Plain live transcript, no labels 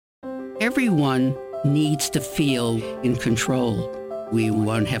Everyone needs to feel in control. We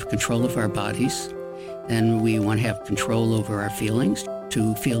want to have control of our bodies, and we want to have control over our feelings,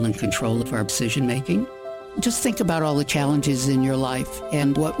 to feel in control of our decision making. Just think about all the challenges in your life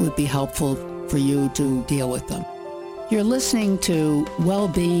and what would be helpful for you to deal with them. You're listening to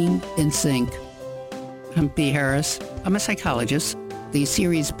Well-Being in Sync. I'm B. Harris. I'm a psychologist. These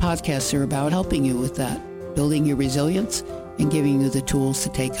series of podcasts are about helping you with that, building your resilience and giving you the tools to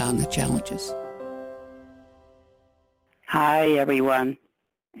take on the challenges. Hi, everyone.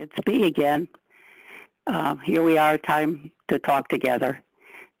 It's B again. Here we are, time to talk together.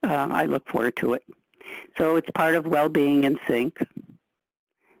 I look forward to it. So it's part of Well-Being in Sync.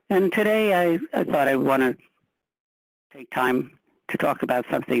 And today I thought I want to take time to talk about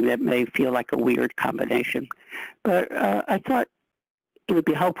something that may feel like a weird combination. But I thought it would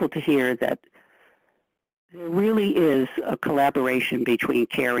be helpful to hear that there really is a collaboration between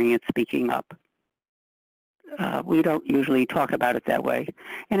caring and speaking up. We don't usually talk about it that way.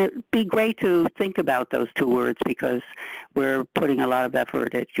 And it'd be great to think about those two words because we're putting a lot of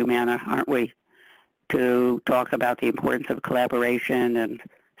effort at Humana, aren't we, to talk about the importance of collaboration and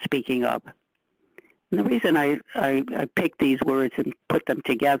speaking up. And the reason I picked these words and put them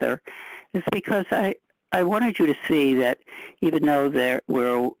together is because I wanted you to see that even though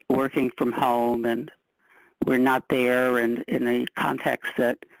we're working from home and we're not there and in the context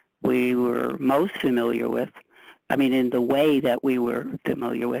that we were most familiar with, I mean, in the way that we were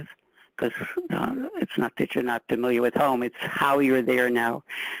familiar with, because it's not that you're not familiar with home, it's how you're there now,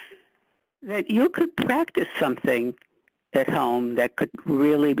 that you could practice something at home that could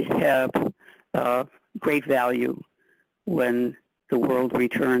really have great value when the world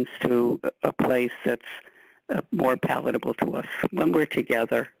returns to a place that's more palatable to us, when we're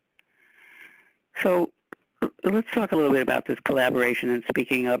together. So let's talk a little bit about this collaboration and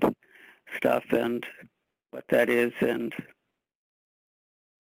speaking up stuff and what that is. And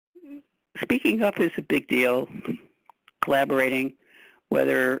speaking up is a big deal. Collaborating,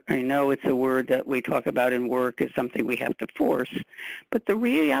 whether I know it's a word that we talk about in work, is something we have to force. But the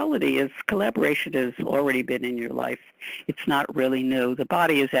reality is collaboration has already been in your life. It's not really new. The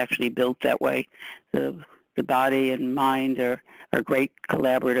body is actually built that way. The body and mind are great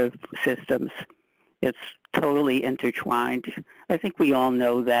collaborative systems. It's totally intertwined. I think we all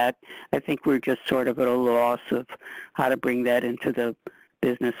know that. I think we're just sort of at a loss of how to bring that into the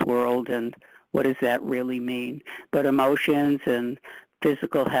business world and what does that really mean. But emotions and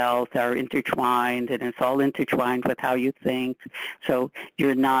physical health are intertwined, and it's all intertwined with how you think. So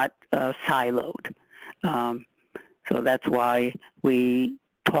you're not siloed. So that's why we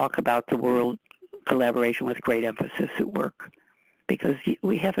talk about the world collaboration with great emphasis at work, because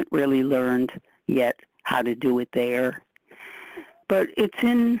we haven't really learned yet how to do it there. But it's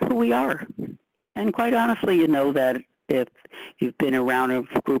in who we are. And quite honestly, you know that if you've been around a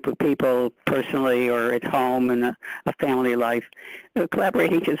group of people personally or at home in a family life,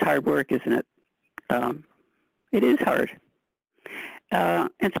 collaborating is hard work, isn't it? It is hard.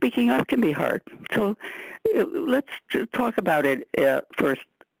 And speaking up can be hard. So let's talk about it first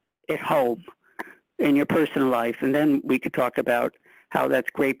at home in your personal life, and then we could talk about how that's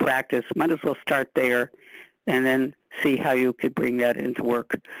great practice. Might as well start there and then see how you could bring that into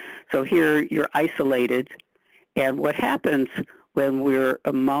work. So here you're isolated, and what happens when we're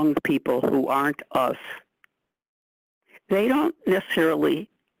among people who aren't us, they don't necessarily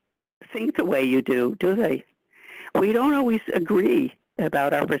think the way you do they? We don't always agree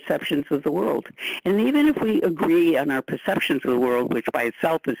about our perceptions of the world. And even if we agree on our perceptions of the world, which by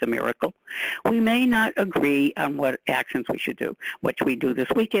itself is a miracle, we may not agree on what actions we should do. What should we do this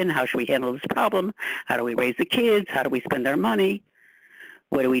weekend? How should we handle this problem? How do we raise the kids? How do we spend our money?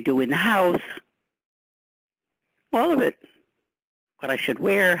 What do we do in the house? All of it. What I should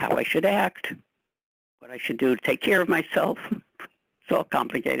wear, how I should act, what I should do to take care of myself. It's all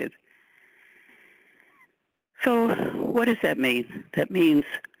complicated. So what does that mean? That means,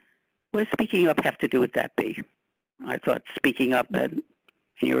 what does speaking up have to do with that be? I thought speaking up in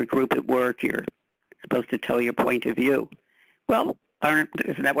your group at work, you're supposed to tell your point of view. Well,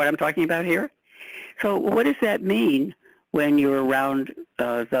 isn't that what I'm talking about here? So what does that mean when you're around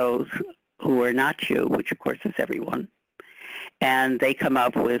those who are not you, which of course is everyone, and they come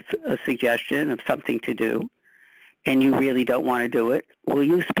up with a suggestion of something to do, and you really don't want to do it? Will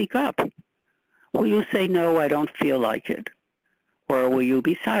you speak up? Will you say, no, I don't feel like it? Or will you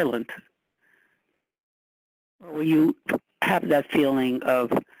be silent? Or will you have that feeling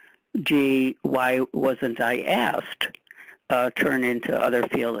of, gee, why wasn't I asked, turn into other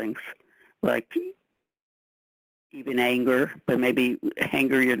feelings? Like, even anger, but maybe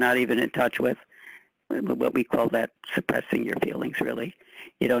anger you're not even in touch with. What we call that suppressing your feelings, really.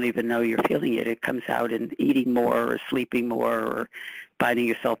 You don't even know you're feeling it. It comes out in eating more or sleeping more or finding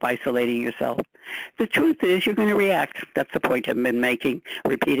yourself isolating yourself. The truth is you're going to react. That's the point I've been making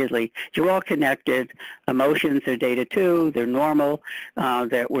repeatedly. You're all connected. Emotions are data too. They're normal,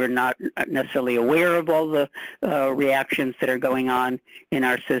 that we're not necessarily aware of all the reactions that are going on in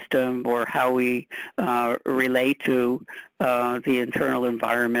our system or how we relate to the internal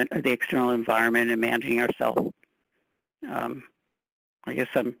environment or the external environment and managing ourselves. I guess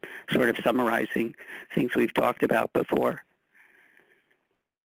I'm sort of summarizing things we've talked about before.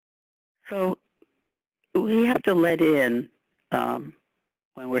 So we have to let in, when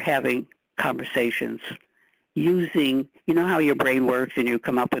we're having conversations, using, you know how your brain works and you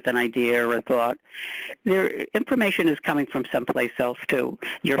come up with an idea or a thought. Information is coming from someplace else too.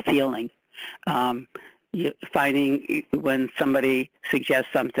 You're feeling. You're finding when somebody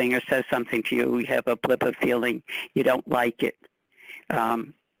suggests something or says something to you, you have a blip of feeling, you don't like it.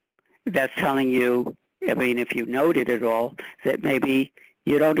 That's telling you, I mean, if you noted it all, that maybe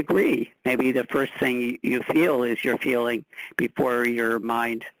you don't agree. Maybe the first thing you feel is your feeling before your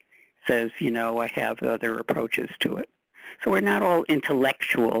mind says, you know, I have other approaches to it. So we're not all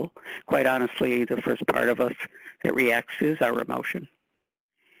intellectual. Quite honestly, the first part of us that reacts is our emotion.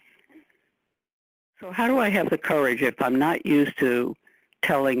 So how do I have the courage if I'm not used to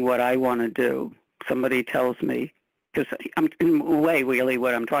telling what I want to do? Somebody tells me, because in a way, really,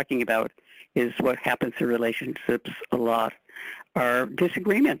 what I'm talking about is what happens in relationships a lot, are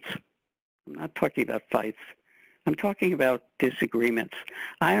disagreements. I'm not talking about fights. I'm talking about disagreements.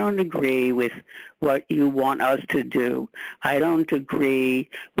 I don't agree with what you want us to do. I don't agree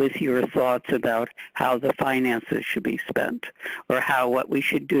with your thoughts about how the finances should be spent or what we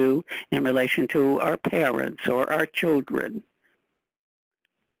should do in relation to our parents or our children.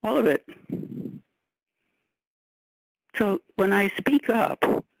 All of it. So when I speak up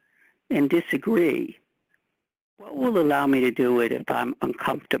and disagree, what will allow me to do it if I'm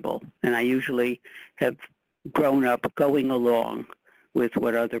uncomfortable? And I usually have grown up going along with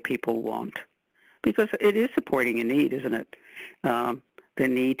what other people want. Because it is supporting a need, isn't it? The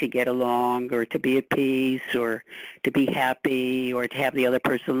need to get along or to be at peace or to be happy or to have the other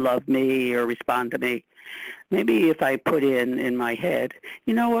person love me or respond to me. Maybe if I put in my head,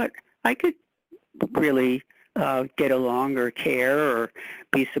 you know what, I could really get along or care or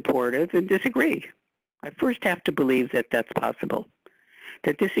be supportive and disagree. I first have to believe that that's possible,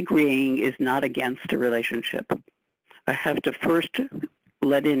 that disagreeing is not against a relationship. I have to first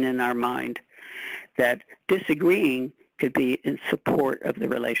let in our mind that disagreeing could be in support of the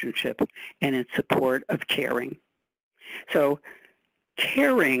relationship and in support of caring. So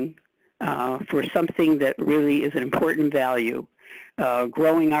caring for something that really is an important value,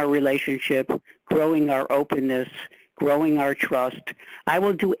 growing our relationship, growing our openness, growing our trust. I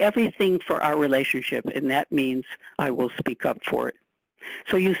will do everything for our relationship, and that means I will speak up for it.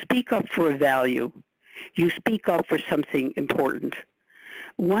 So you speak up for a value. You speak up for something important.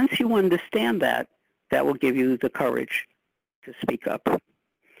 Once you understand that, that will give you the courage to speak up.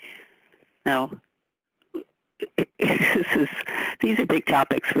 Now, these are big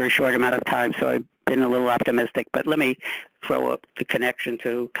topics for a short amount of time, so I've been a little optimistic, but let me throw up the connection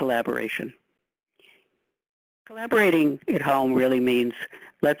to collaboration. Collaborating at home really means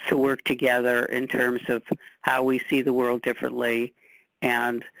let's work together in terms of how we see the world differently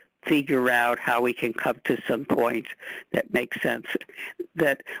and figure out how we can come to some point that makes sense.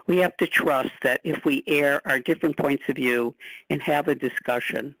 That we have to trust that if we air our different points of view and have a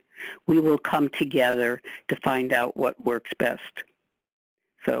discussion, we will come together to find out what works best.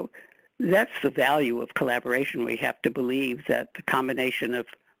 So that's the value of collaboration. We have to believe that the combination of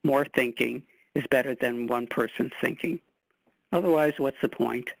more thinking is better than one person's thinking. Otherwise, what's the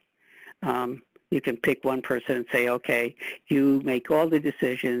point? You can pick one person and say, okay, you make all the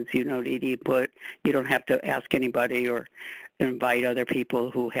decisions, you don't need input, you don't have to ask anybody or invite other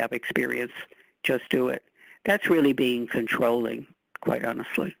people who have experience, just do it. That's really being controlling, quite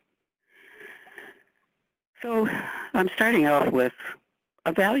honestly. So I'm starting off with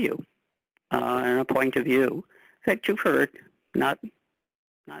a value and a point of view that you've heard, not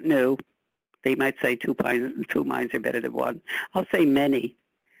new. They might say two minds are better than one. I'll say many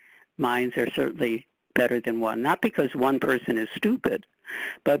minds are certainly better than one, not because one person is stupid,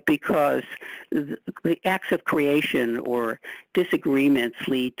 but because the acts of creation or disagreements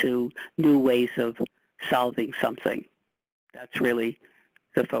lead to new ways of solving something. That's really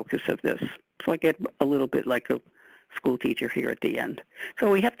the focus of this. So I get a little bit like a school teacher here at the end. So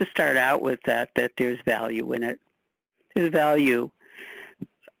we have to start out with that there's value in it. There's value.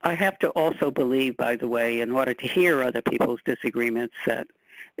 I have to also believe, by the way, in order to hear other people's disagreements, that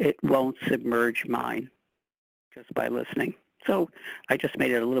it won't submerge mine just by listening. So I just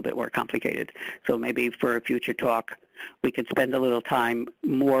made it a little bit more complicated. So maybe for a future talk, we could spend a little time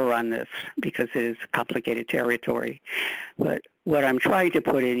more on this because it is complicated territory. But what I'm trying to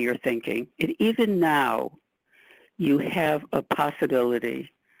put in your thinking, and even now, you have a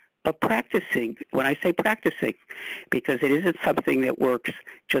possibility of practicing. When I say practicing, because it isn't something that works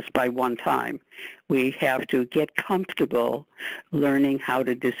just by one time. We have to get comfortable learning how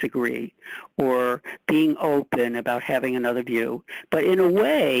to disagree or being open about having another view, but in a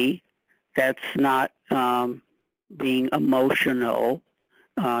way that's not being emotional.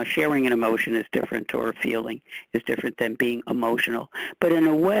 Sharing an emotion is different, or a feeling is different than being emotional, but in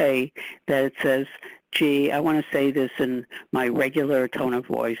a way that it says, gee, I want to say this in my regular tone of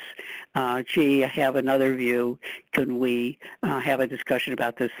voice. Gee, I have another view. Can we have a discussion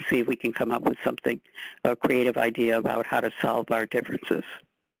about this to see if we can come up with something, a creative idea about how to solve our differences?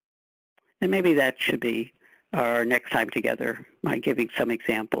 And maybe that should be our next time together, by giving some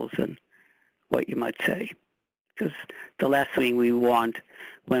examples and what you might say. Because the last thing we want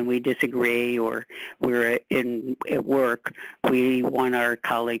when we disagree or we're at work, we want our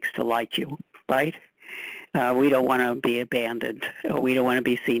colleagues to like you, right? We don't want to be abandoned. We don't want to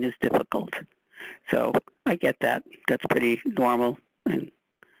be seen as difficult. So I get that. That's pretty normal and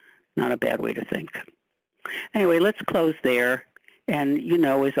not a bad way to think. Anyway, let's close there. And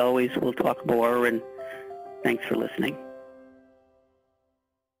as always, we'll talk more. And thanks for listening.